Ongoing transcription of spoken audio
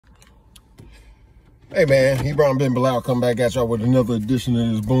Hey man, Hebron Ben Bilal come back at y'all with another edition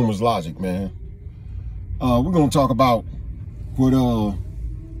of this Boomer's Logic, man. We're gonna talk about what about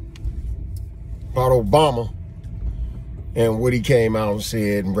Obama and what he came out and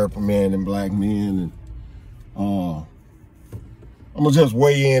said and reprimanding black men, and I'm gonna just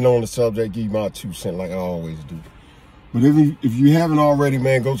weigh in on the subject, give you my 2 cents like I always do. But if you haven't already,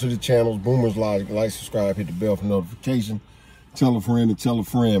 man, go to the channels, Boomer's Logic, like, subscribe, hit the bell for notification, tell a friend and tell a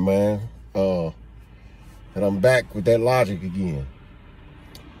friend, man. And I'm back with that logic again.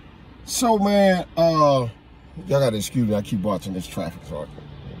 So, man, y'all gotta excuse me, I keep watching this traffic so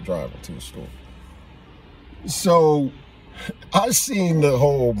I'm driving to the store. So, I seen the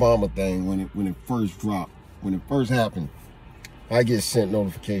whole Obama thing when it first dropped, when it first happened. I get sent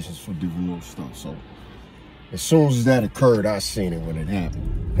notifications for different little stuff. So, as soon as that occurred, I seen it when it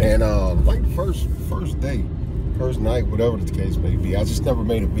happened. And like the first day, first night, whatever the case may be, I just never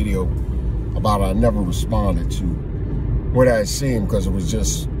made a video about it. I never responded to what I had seen because it was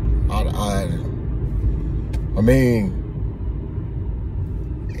just, I mean,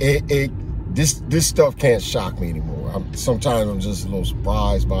 this stuff can't shock me anymore. Sometimes I'm just a little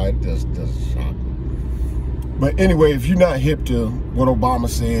surprised by it. It doesn't shock me. But anyway, if you're not hip to what Obama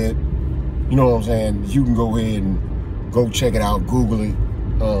said, you know what I'm saying, you can go ahead and go check it out, Google it.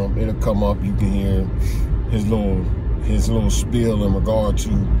 It'll come up. You can hear his little spiel in regard to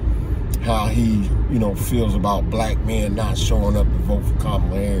how he, feels about black men not showing up to vote for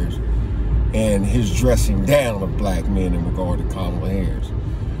Kamala Harris, and his dressing down of black men in regard to Kamala Harris.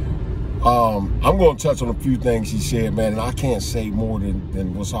 I'm going to touch on a few things he said, man, and I can't say more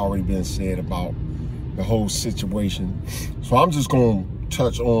than what's already been said about the whole situation. So I'm just going to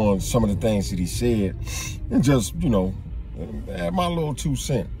touch on some of the things that he said and just, add my little 2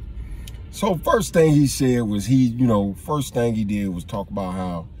 cents. So first thing he said was first thing he did was talk about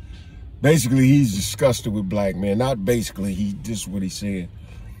how basically he's disgusted with black men. Not basically, this is what he said,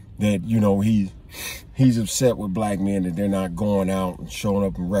 that, he's upset with black men that they're not going out and showing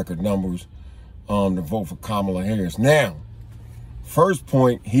up in record numbers to vote for Kamala Harris. Now, first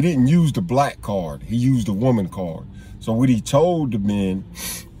point, he didn't use the black card. He used the woman card. So what he told the men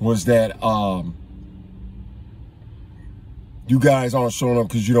was that you guys aren't showing up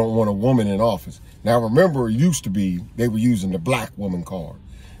because you don't want a woman in office. Now, remember, it used to be they were using the black woman card.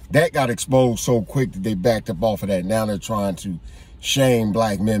 That got exposed so quick that they backed up off of that. Now they're trying to shame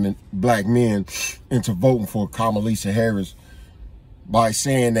black men into voting for Kamala Harris by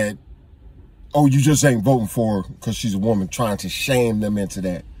saying that, oh, you just ain't voting for her because she's a woman, trying to shame them into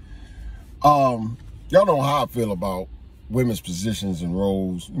that. Y'all know how I feel about women's positions and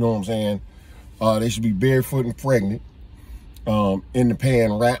roles. You know what I'm saying? They should be barefoot and pregnant, in the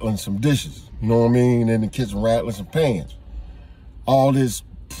pan rattling some dishes. You know what I mean? In the kitchen rattling some pans. All this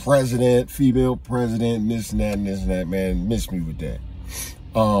president, female president, this and that, man, miss me with that.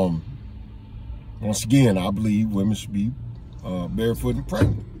 Once again, I believe women should be barefoot and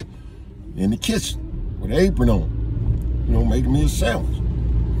pregnant in the kitchen with an apron on, making me a sandwich.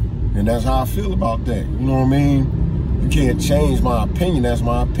 And that's how I feel about that. You know what I mean? You can't change my opinion. That's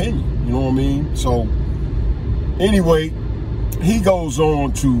my opinion. You know what I mean? So anyway, he goes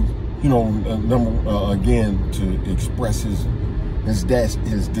on to, again, to express his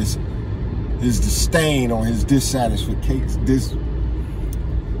disdain or his dissatisfaction.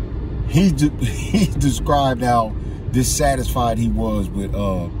 He described how dissatisfied he was with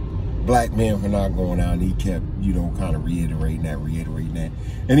black men for not going out, and he kept, kind of reiterating that.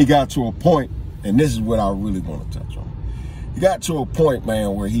 And he got to a point, and this is what I really want to touch on. He got to a point,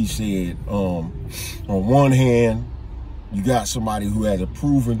 man, where he said, on one hand, you got somebody who has a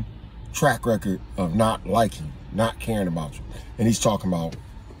proven track record of not liking you, not caring about you. And he's talking about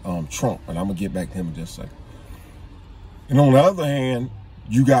Trump, and I'm going to get back to him in just a second. And on the other hand,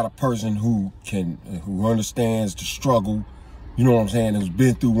 you got a person who understands the struggle, you know what I'm saying, who's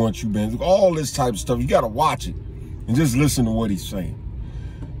been through what you've been through, all this type of stuff. You got to watch it and just listen to what he's saying.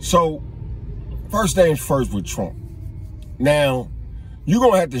 So, first things first with Trump. Now, you're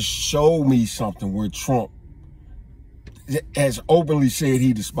going to have to show me something where Trump has openly said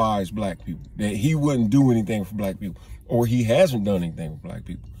he despised black people, that he wouldn't do anything for black people, or he hasn't done anything for black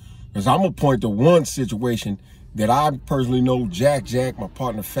people. Because I'm going to point to one situation that I personally know, Jack, my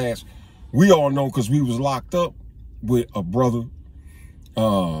partner Fats, we all know because we was locked up with a brother.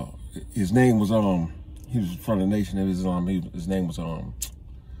 His name was, he was from the Nation of Islam. His name was,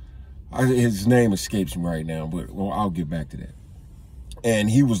 his name escapes me right now, but I'll get back to that. And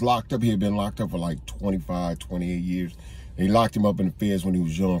he was locked up. He had been locked up for like 25, 28 years. They locked him up in the feds when he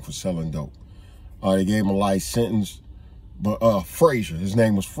was young for selling dope. They gave him a life sentence. But Frazier, his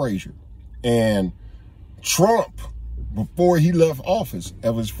name was Frazier. And Trump, before he left office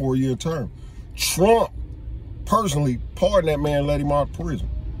of his 4-year term, Trump personally pardoned that man, let him out of prison.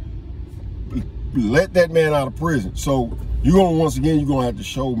 Let that man out of prison. So you're going to, once again, you're going to have to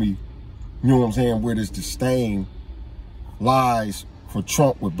show me, you know what I'm saying, where this disdain lies for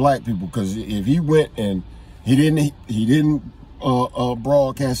Trump with black people. Because if he went and he didn't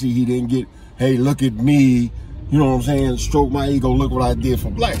broadcast it, he didn't get, hey, look at me, you know what I'm saying, stroke my ego, look what I did for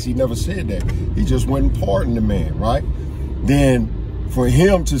blacks. He never said that. He just went and pardoned the man, right? Then for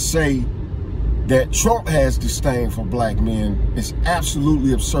him to say that Trump has disdain for black men is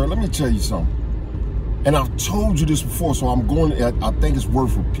absolutely absurd. Let me tell you something. And I've told you this before, so I think it's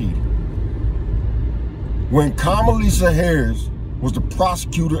worth repeating. When Condoleezza Harris was the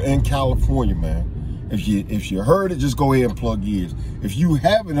prosecutor in California, man, if you heard it, just go ahead and plug your ears. If you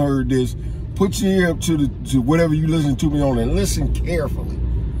haven't heard this, put your ear up to whatever you listen to me on and listen carefully.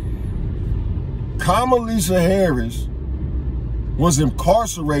 Condoleezza Harris was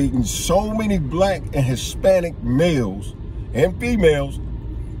incarcerating so many black and Hispanic males and females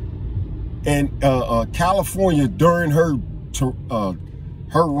in California during her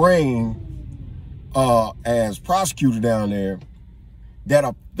reign as prosecutor down there, that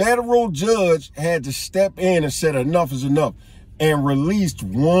a federal judge had to step in and said enough is enough and released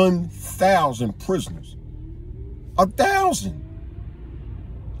 1,000 prisoners. 1,000.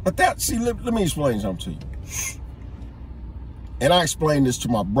 See, let me explain something to you. And I explained this to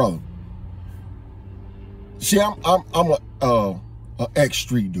my brother. See, I'm a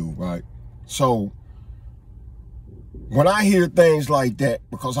ex-street dude, right? So when I hear things like that,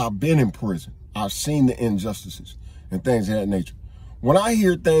 because I've been in prison, I've seen the injustices and things of that nature. When I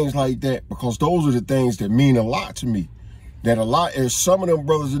hear things like that, because those are the things that mean a lot to me, there's some of them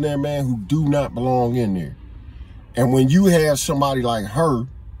brothers in there, man, who do not belong in there. And when you have somebody like her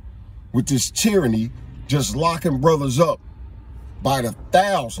with this tyranny just locking brothers up by the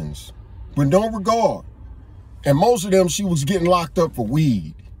thousands with no regard, and most of them, she was getting locked up for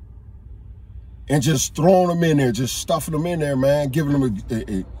weed and just throwing them in there, just stuffing them in there, man, giving them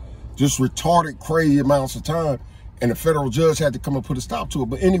just retarded, crazy amounts of time. And the federal judge had to come and put a stop to it.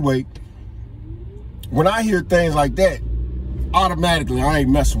 But anyway, when I hear things like that, automatically I ain't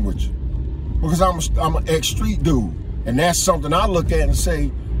messing with you, because I'm an ex-street dude. And that's something I look at and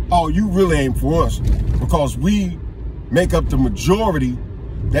say, oh, you really ain't for us, because we make up the majority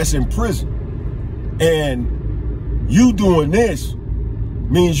that's in prison. And you doing this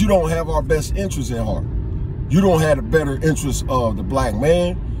means you don't have our best interests at heart. You don't have the better interests of the black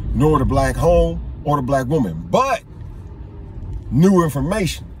man, nor the black home, or the black woman. But new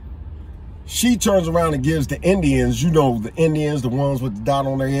information. She turns around and gives the Indians, you know, the Indians, the ones with the dot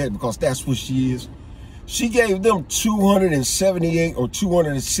on their head, because that's what she is. She gave them $278 or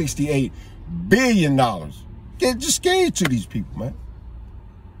 $268 billion. They just gave it to these people, man.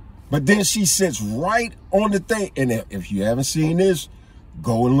 But then she sits right on the thing. And if you haven't seen this,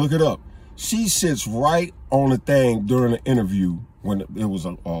 go and look it up. She sits right on the thing during the interview, when it was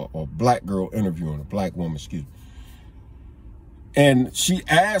a black girl interviewing, a black woman, excuse me. And she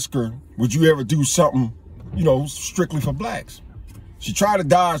asked her, would you ever do something, you know, strictly for blacks? She tried to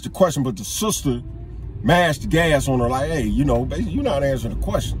dodge the question, but the sister mashed the gas on her like, hey, you know, basically, you're not answering the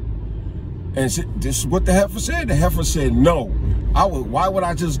question. And this is what the heifer said. The heifer said, no, why would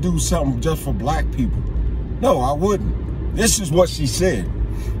I just do something just for black people? No, I wouldn't. This is what she said.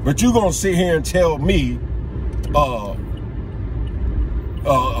 But you're going to sit here and tell me,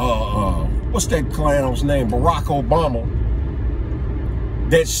 what's that clown's name, Barack Obama,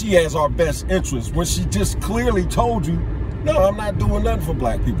 that she has our best interests, when she just clearly told you, no, I'm not doing nothing for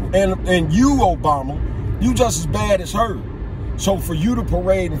black people. And you, Obama, you just as bad as her. So for you to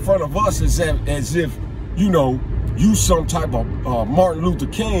parade in front of us as if, you know, you some type of Martin Luther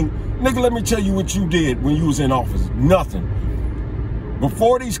King, nigga, let me tell you what you did when you was in office. Nothing.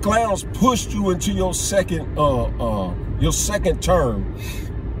 Before these clowns pushed you into your second term,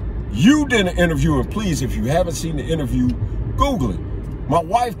 you did an interview, and please, if you haven't seen the interview, Google it. My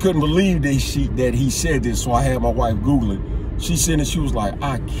wife couldn't believe that he said this, so I had my wife Google it. She said it, she was like,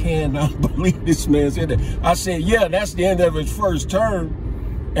 I cannot believe this man said that. I said, yeah, that's the end of his first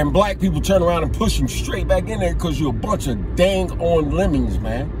term, and black people turn around and push him straight back in there because you're a bunch of dang-on lemmings,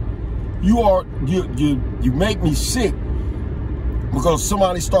 man. You make me sick, because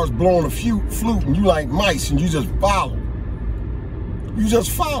somebody starts blowing a flute and you like mice and you just follow. You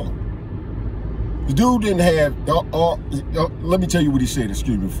just follow. The dude didn't have, let me tell you what he said,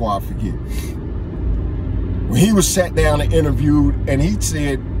 excuse me, before I forget. When he was sat down and interviewed, and he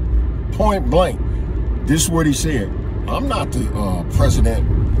said, point blank, this is what he said: I'm not the president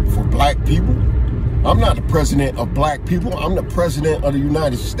for black people. I'm not the president of black people. I'm the president of the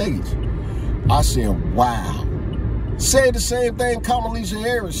United States. I said, wow. Said the same thing Kamala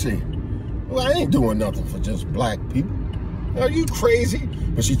Harris said. Well, I ain't doing nothing for just black people. Are you crazy?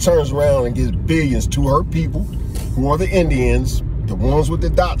 But she turns around and gives billions to her people, who are the Indians, the ones with the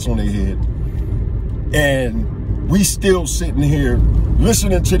dots on their head. And we still sitting here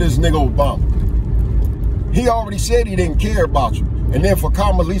listening to this nigga Obama. He already said he didn't care about you. And then for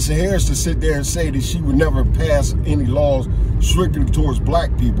Kamala Harris to sit there and say that she would never pass any laws strictly towards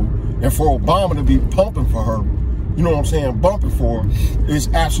black people, and for Obama to be pumping for her, you know what I'm saying, bumping for her, is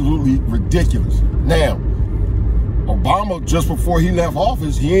absolutely ridiculous. Now, Obama, just before he left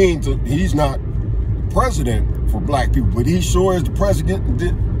office, he's not president for black people, but he sure is the president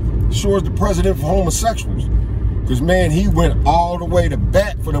for homosexuals. Because, man, he went all the way to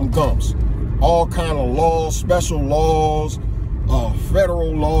bat for them gumps. All kind of laws, special laws,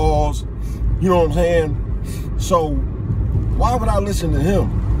 federal laws, you know what I'm saying? So why would I listen to him?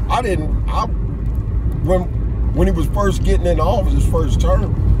 When he was first getting into office, his first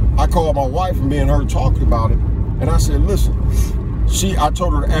term, I called my wife and me and her talked about it. And I said, listen, I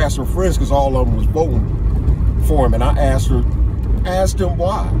told her to ask her friends because all of them was voting for him. And I asked them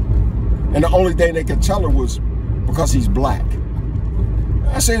why. And the only thing they could tell her was because he's black.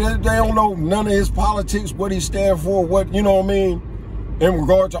 I said they don't know none of his politics, what he stands for, what, you know what I mean, in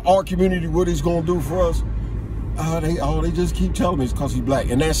regard to our community, what he's going to do for us. They just keep telling me it's because he's black.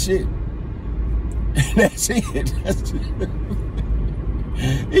 And that's it. And that's it. That's it.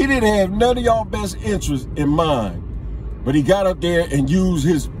 He didn't have none of y'all best interests in mind. But he got up there and used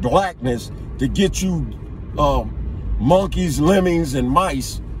his blackness to get you monkeys, lemmings, and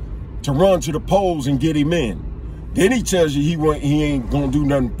mice to run to the polls and get him in. Then he tells you he ain't gonna do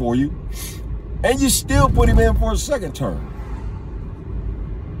nothing for you. And you still put him in for a second term.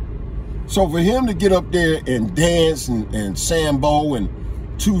 So for him to get up there and dance and sambo and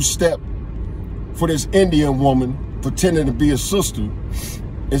two-step for this Indian woman pretending to be a sister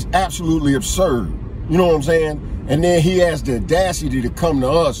is absolutely absurd. You know what I'm saying? And then he has the audacity to come to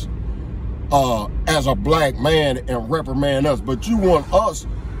us as a black man and reprimand us. But you want us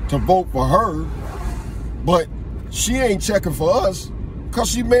to vote for her, but she ain't checking for us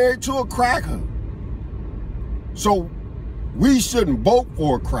because she married to a cracker. So we shouldn't vote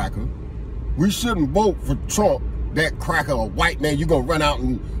for a cracker. We shouldn't vote for Trump, that cracker, a white man. You're going to run out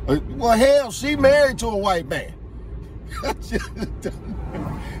and, well, hell, she married to a white man.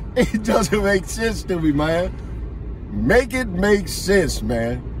 It doesn't make sense to me, man. Make it make sense,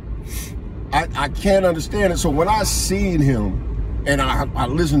 man. I can't understand it. So when I seen him and I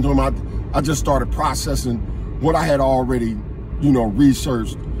listened to him, I just started processing what I had already, you know,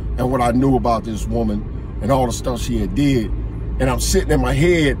 researched and what I knew about this woman and all the stuff she had did. And I'm sitting in my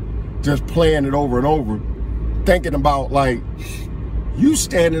head just playing it over and over, thinking about, like, you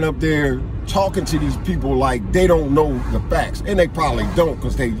standing up there talking to these people like they don't know the facts. And they probably don't,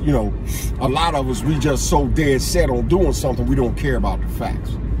 because they, you know, a lot of us, we just so dead set on doing something, we don't care about the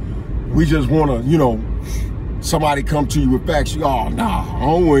facts. We just want to, you know, somebody come to you with facts. Oh, nah, I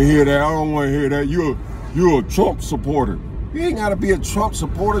don't want to hear that. I don't want to hear that. You're a Trump supporter. You ain't got to be a Trump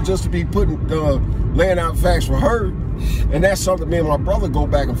supporter just to be laying out facts for her. And that's something me and my brother go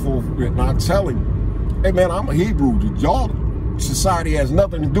back and forth with. And I tell him, hey, man, I'm a Hebrew. Y'all, society has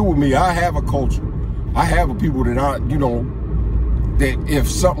nothing to do with me. I have a culture. I have a people that that if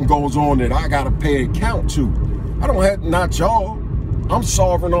something goes on that I got to pay account to. I don't have, not y'all. I'm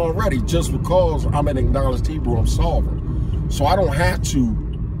sovereign already. Just because I'm an acknowledged Hebrew, I'm sovereign. So I don't have to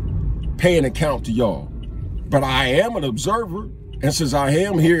pay an account to y'all. But I am an observer. And since I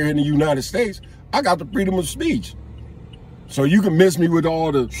am here in the United States, I got the freedom of speech. So you can miss me with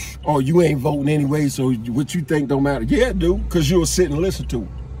all the, oh, you ain't voting anyway, so what you think don't matter. Yeah, dude, because you'll sit and listen to it.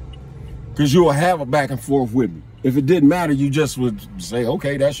 Because you'll have a back and forth with me. If it didn't matter, you just would say,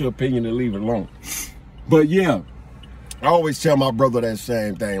 okay, that's your opinion and leave it alone. But yeah, I always tell my brother that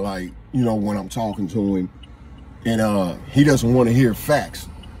same thing, like, you know, when I'm talking to him, and he doesn't want to hear facts,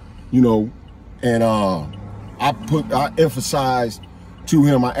 you know, and I emphasized to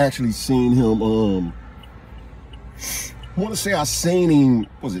him, I actually seen him, I want to say I seen him,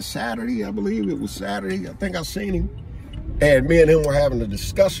 was it Saturday? I believe it was Saturday. I think I seen him. And me and him were having a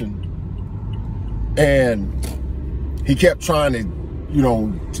discussion. And he kept trying to, you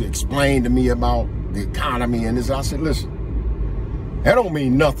know, to explain to me about the economy and this. I said, listen, that don't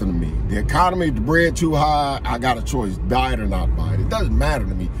mean nothing to me. The economy, the bread too high, I got a choice, buy it or not buy it. It doesn't matter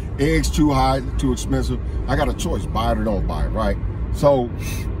to me. Eggs too high, too expensive, I got a choice, buy it or don't buy it, right? So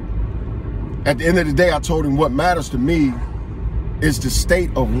at the end of the day, I told him what matters to me is the state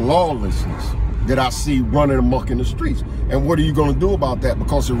of lawlessness. that I see running amok in the streets. And what are you going to do about that?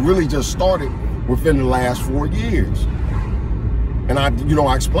 Because it really just started within the last 4 years. And I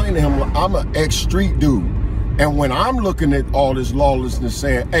explained to him, I'm an ex-street dude. And when I'm looking at all this lawlessness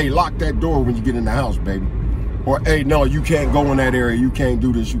saying, hey, lock that door when you get in the house, baby. Or, hey, no, you can't go in that area. You can't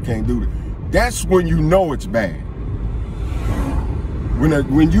do this. You can't do that. That's when you know it's bad. When a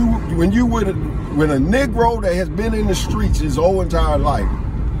Negro that has been in the streets his whole entire life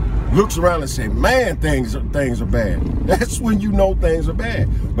looks around and say, man, things are bad. That's when you know things are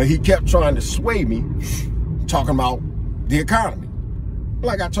bad. But he kept trying to sway me, talking about the economy.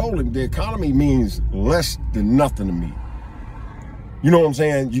 Like I told him, the economy means less than nothing to me. You know what I'm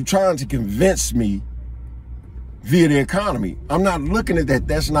saying? You're trying to convince me via the economy. I'm not looking at that.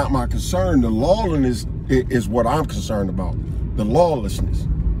 That's not my concern. The lawlessness is what I'm concerned about. The lawlessness.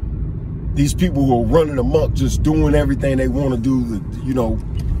 These people who are running amok, just doing everything they want to do,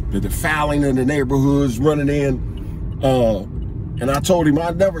 the defiling of the neighborhoods, running in. And I told him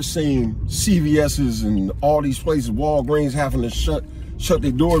I'd never seen CVS's and all these places, Walgreens, having to shut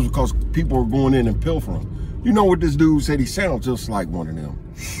their doors because people are going in and pilfering. You know what this dude said? He sounds just like one of them.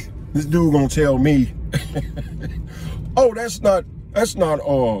 This dude gonna tell me, oh, that's not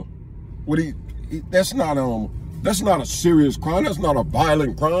a serious crime. That's not a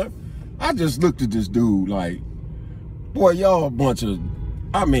violent crime. I just looked at this dude like, boy, y'all a bunch of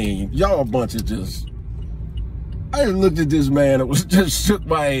just, I just looked at this man that was just shook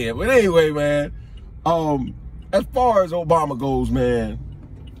my head. But anyway, man, as far as Obama goes, man,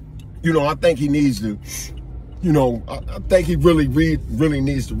 I think he needs to, I think he really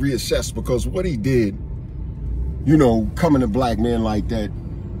needs to reassess, because what he did, coming to black men like that,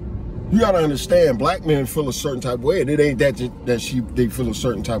 you got to understand, black men feel a certain type of way. And it ain't that they feel a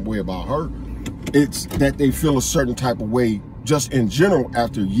certain type of way about her. It's that they feel a certain type of way just in general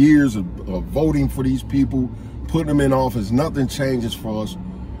after years of voting for these people, putting them in office. Nothing changes for us.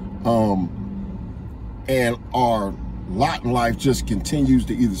 And our lot in life just continues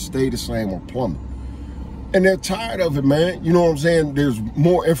to either stay the same or plummet. And they're tired of it, man. You know what I'm saying? There's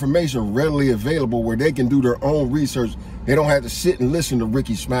more information readily available where they can do their own research. They don't have to sit and listen to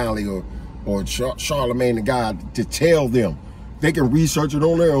Ricky Smiley or Charlamagne the God to tell them. They can research it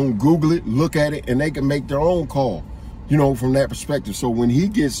on their own, Google it, look at it, and they can make their own call, from that perspective. So when he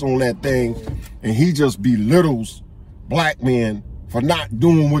gets on that thing and he just belittles black men for not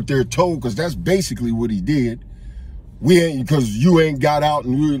doing what they're told, because that's basically what he did. Because you ain't got out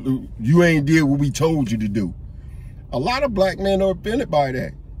and you ain't did what we told you to do. A lot of black men are offended by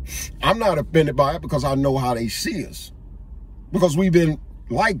that. I'm not offended by it because I know how they see us. Because we've been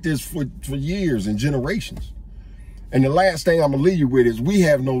like this for years and generations. And the last thing I'm going to leave you with is we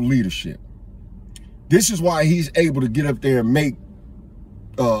have no leadership. This is why he's able to get up there and make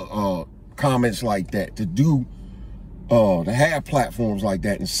comments like that, to have platforms like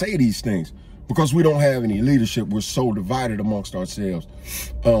that and say these things. Because we don't have any leadership. We're so divided amongst ourselves.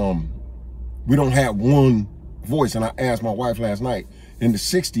 We don't have one voice. And I asked my wife last night, in the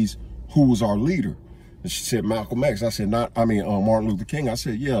 60s, who was our leader? And she said Malcolm X. I said, Martin Luther King. I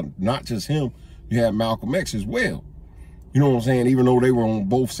said, yeah, not just him. You had Malcolm X as well. You know what I'm saying? Even though they were on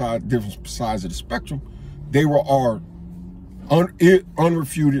both sides, different sides of the spectrum, they were our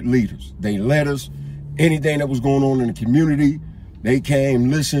unrefuted leaders. They led us. Anything that was going on in the community, they came,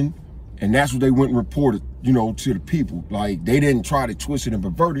 listened, and that's what they went and reported, to the people. Like, they didn't try to twist it and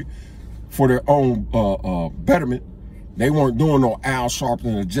pervert it for their own betterment. They weren't doing no Al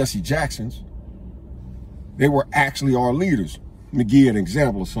Sharpton or Jesse Jacksons. They were actually our leaders. Let me give you an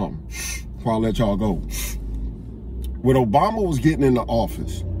example of something before I let y'all go. When Obama was getting into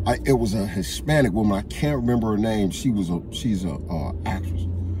office, it was a Hispanic woman. I can't remember her name. She's a actress.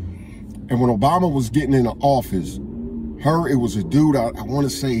 And when Obama was getting into office, it was a dude, I want to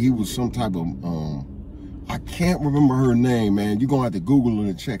say he was some type of, I can't remember her name, man. You're going to have to Google it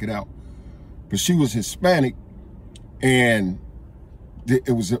and check it out. But she was Hispanic, and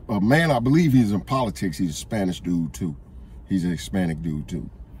it was a man, I believe he's in politics. He's a Spanish dude, too. He's a Hispanic dude, too.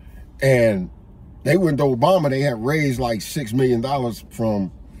 And they went to Obama. They had raised like $6 million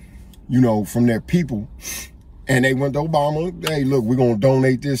from, from their people. And they went to Obama. Hey, look, we're going to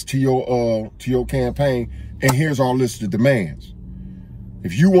donate this to your campaign. And here's our list of demands.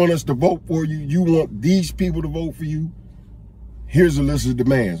 If you want us to vote for you, you want these people to vote for you, here's a list of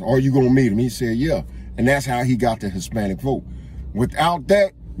demands. Are you going to meet them? He said, yeah. And that's how he got the Hispanic vote. Without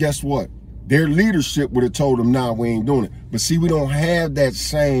that, guess what? Their leadership would have told them, nah, we ain't doing it. But see, we don't have that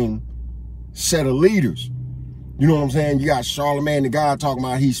same set of leaders. You know what I'm saying? You got Charlamagne the God talking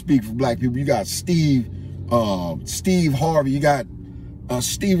about he speak for black people. You got Steve Harvey. You got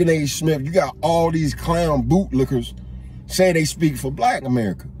Stephen A. Smith. You got all these clown bootlickers saying they speak for black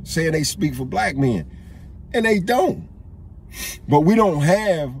America, saying they speak for black men, and they don't. But we don't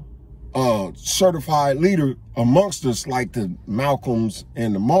have a certified leader amongst us like the Malcolms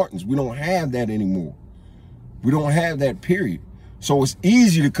and the Martins. We don't have that anymore. We don't have that, period. So it's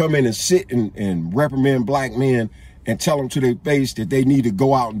easy to come in and sit and reprimand black men and tell them to their face that they need to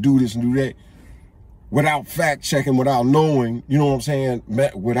go out and do this and do that without fact checking, without knowing, you know what I'm saying,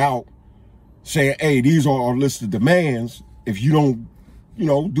 without saying, hey, these are our list of demands. If you don't, you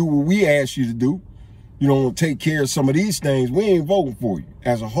know, do what we ask you to do, you don't take care of some of these things, we ain't voting for you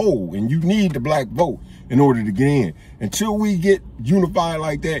as a whole. And you need the black vote in order to get in. Until we get unified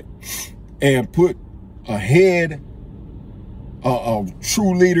like that and put a head, a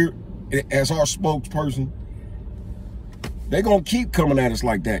true leader as our spokesperson, they're going to keep coming at us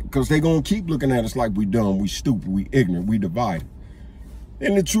like that, because they're going to keep looking at us like we dumb, we stupid, we ignorant, we divided.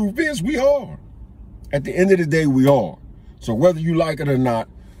 And the truth is, we are. At the end of the day, we are. So whether you like it or not,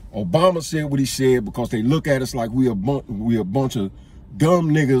 Obama said what he said because they look at us like we a bunch of dumb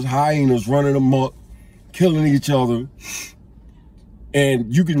niggas, hyenas running amok, killing each other.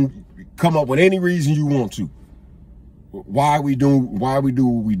 And you can come up with any reason you want to. Why we do what we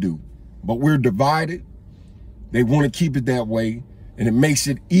do. But we're divided. They want to keep it that way. And it makes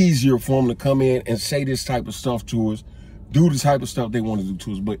it easier for them to come in and say this type of stuff to us, do the type of stuff they want to do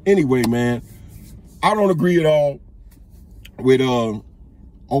to us. But anyway, man, I don't agree at all with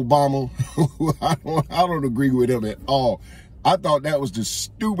Obama. I don't agree with him at all. I thought that was the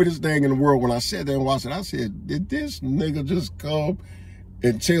stupidest thing in the world when I sat there and watched it. I said, did this nigga just come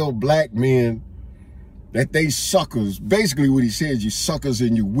and tell black men that they suckers? Basically what he says, you suckers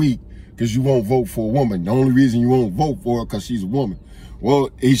and you weak because you won't vote for a woman. The only reason you won't vote for her because she's a woman. Well,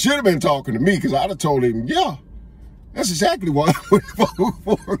 he should have been talking to me, because I'd have told him, yeah, that's exactly what I would vote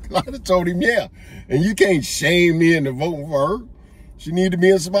for. I'd have told him, yeah. And you can't shame me into voting for her. She need to be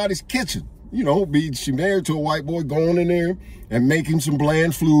in somebody's kitchen. You know, she married to a white boy, go on in there and make him some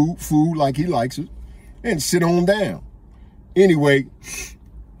bland food like he likes it, and sit on down. Anyway,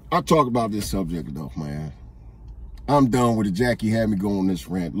 I'll talk about this subject enough, man. I'm done with it. Jackie had me go on this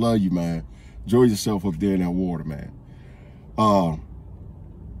rant. Love you, man. Enjoy yourself up there in that water, man.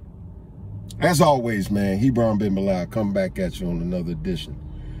 As always, man, Hebron Ben Bilal, come back at you on another edition.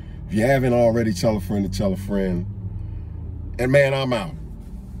 If you haven't already, tell a friend to tell a friend. And man, I'm out.